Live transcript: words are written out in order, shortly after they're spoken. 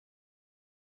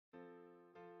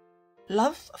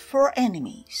love for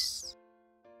enemies.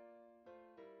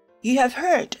 You have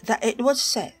heard that it was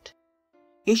said,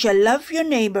 "You shall love your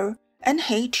neighbor and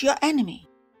hate your enemy."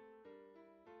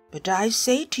 But I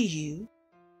say to you,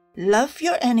 love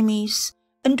your enemies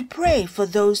and pray for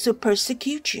those who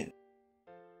persecute you,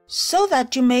 so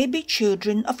that you may be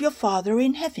children of your Father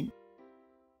in heaven.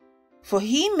 For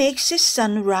he makes his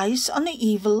sun rise on the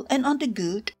evil and on the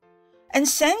good, and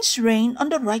sends rain on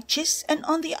the righteous and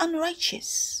on the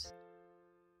unrighteous.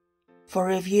 For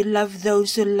if you love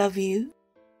those who love you,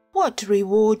 what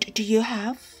reward do you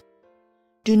have?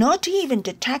 Do not even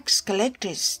the tax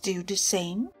collectors do the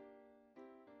same?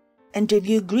 And if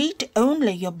you greet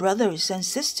only your brothers and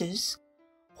sisters,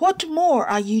 what more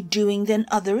are you doing than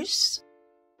others?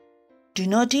 Do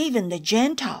not even the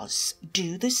Gentiles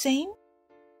do the same?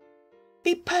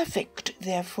 Be perfect,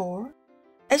 therefore,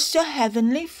 as your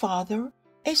heavenly Father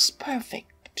is perfect.